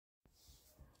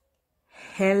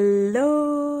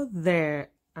Hello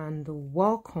there and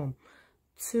welcome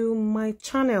to my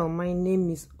channel. My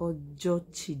name is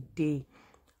Ojochide.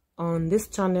 On this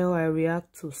channel I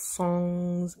react to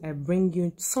songs. I bring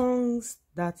you songs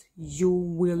that you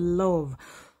will love.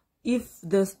 If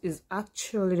this is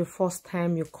actually the first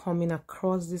time you're coming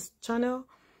across this channel,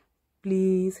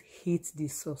 please hit the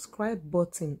subscribe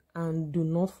button and do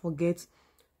not forget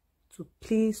to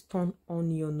please turn on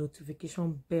your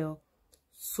notification bell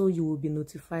so you will be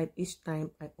notified each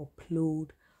time I upload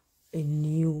a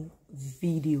new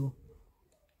video.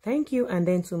 Thank you. And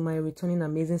then to my returning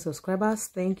amazing subscribers,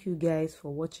 thank you guys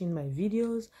for watching my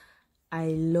videos. I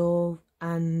love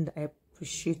and I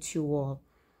appreciate you all.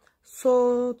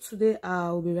 So today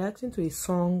I'll be reacting to a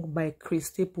song by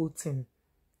Stapleton.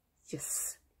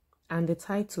 Yes. And the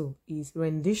title is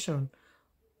Rendition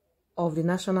of the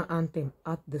National Anthem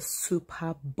at the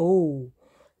Super Bowl.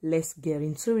 Let's get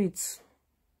into it.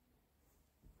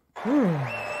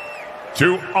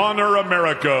 To honor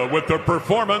America with the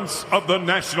performance of the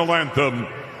National Anthem,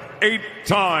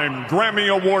 8-time Grammy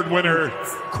Award winner,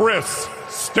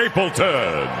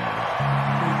 Stapleton.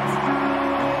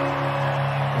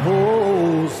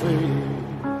 Oh, say,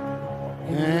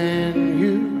 can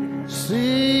you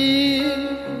see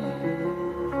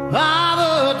by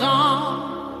the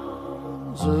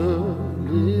dawn's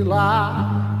early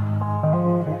light,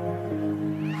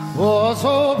 for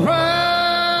so proudly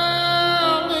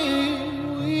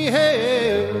we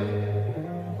hailed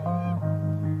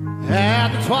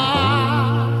at the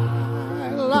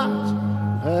twilight's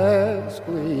last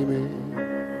gleaming,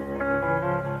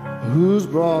 whose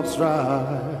broad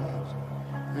stripes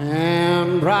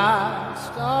and bright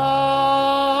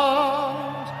stars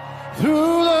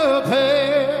through the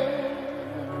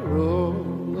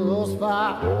perilous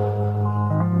fight,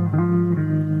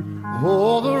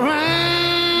 oh, the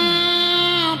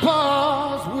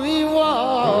ramparts we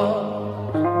walked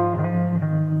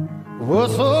were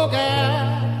so gallantly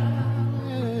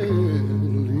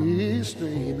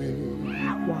streaming,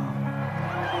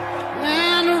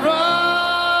 and the rockets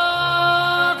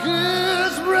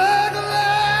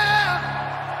regular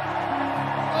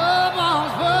upon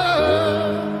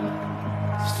spur,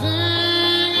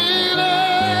 singing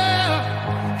out,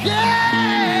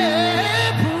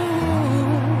 yeah,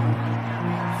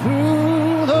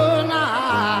 through the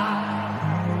night,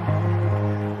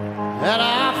 that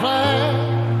our flag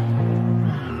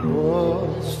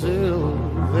was still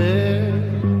there.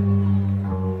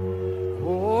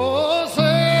 Oh,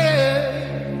 say,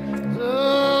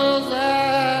 does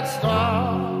that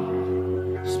star-spangled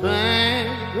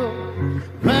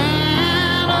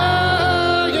banner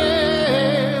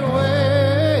yet wave?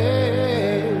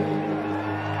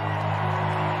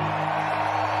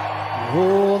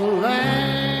 Oh, the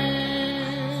land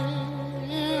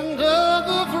of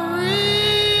the free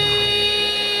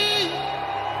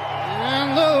and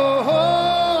the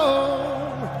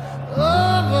home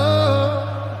of the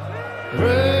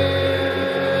brave.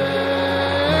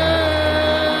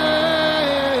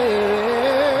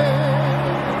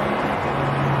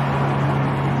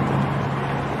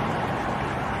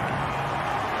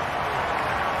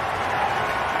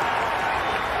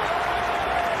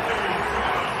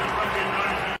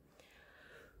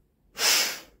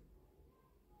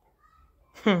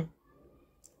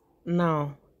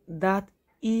 Now that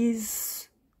is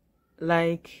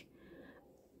like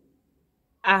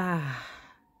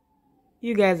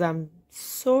you guys, I'm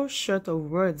so short of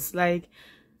words. Like,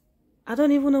 I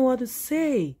don't even know what to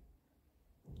say.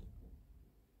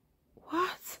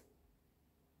 What?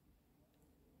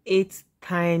 8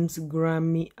 times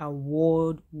Grammy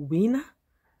Award winner?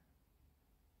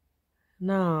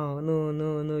 No,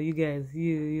 you guys,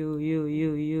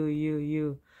 you.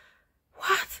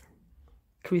 What?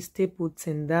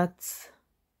 Stapleton, that's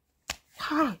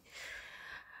I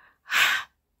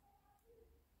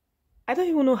don't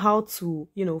even know how to,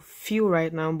 feel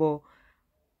right now, but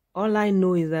all I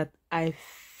know is that I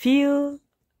feel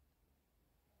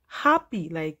happy,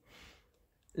 like,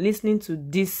 listening to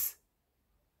this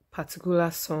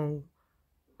particular song,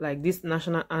 like this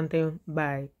national anthem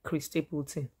by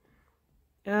Stapleton.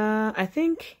 I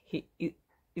think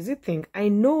I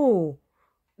know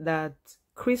that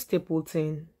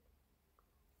Stapleton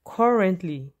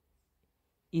currently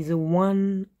is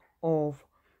one of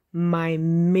my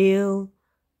male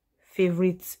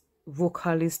favorite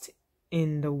vocalists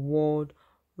in the world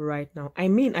right now. I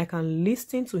mean, I can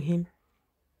listen to him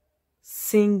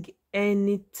sing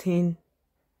anything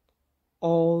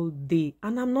all day,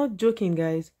 and I'm not joking,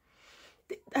 guys.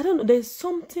 I don't know, there's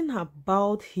something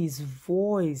about his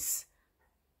voice.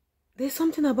 There's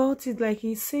something about it, like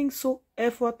he sings so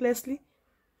effortlessly.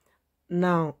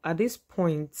 Now, at this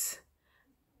point,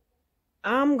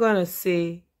 I'm gonna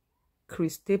say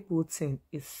Chris Stapleton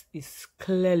is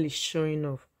clearly showing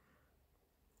off.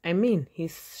 I mean,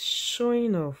 he's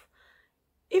showing off.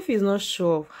 If he's not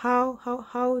sure of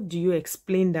how do you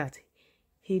explain that?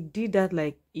 He did that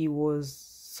like it was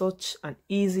such an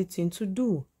easy thing to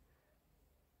do.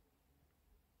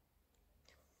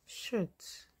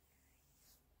 Shit.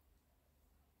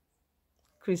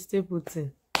 Chris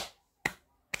Stapleton.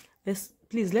 Let's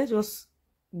just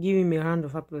give him a round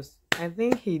of applause. I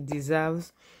think he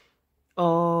deserves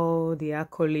all the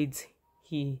accolades.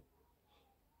 He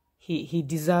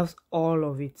deserves all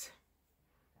of it.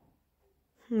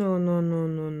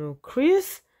 No.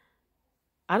 Chris,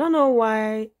 I don't know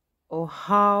why or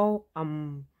how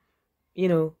I'm,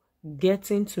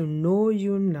 getting to know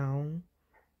you now.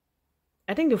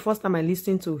 I think the first time I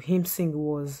listened to him sing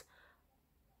was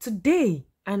today,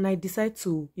 and I decided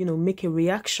to, make a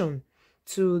reaction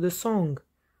to the song.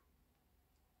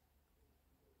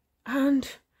 And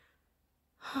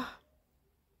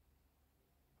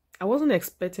I wasn't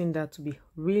expecting that, to be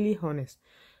really honest.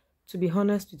 To be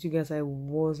honest with you guys, I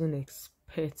wasn't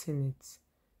expecting it.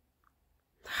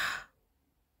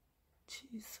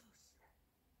 Jesus.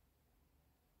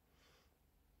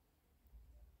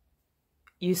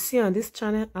 You see, on this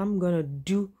channel, I'm gonna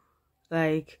do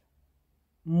like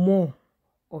more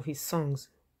of his songs.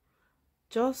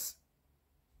 Just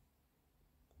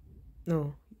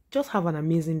have an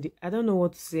amazing day. I don't know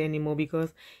what to say anymore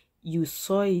because you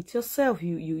saw it yourself.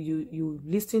 You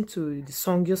listened to the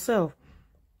song yourself.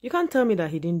 You can't tell me that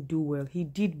he didn't do well. He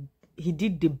did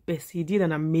the best. He did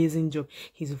an amazing job.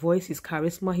 His voice, his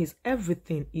charisma, his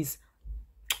everything is...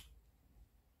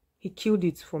 He killed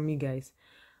it for me, guys.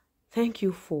 Thank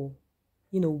you for,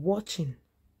 watching.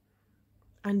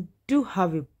 And do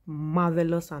have a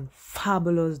marvelous and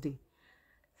fabulous day.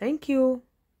 Thank you.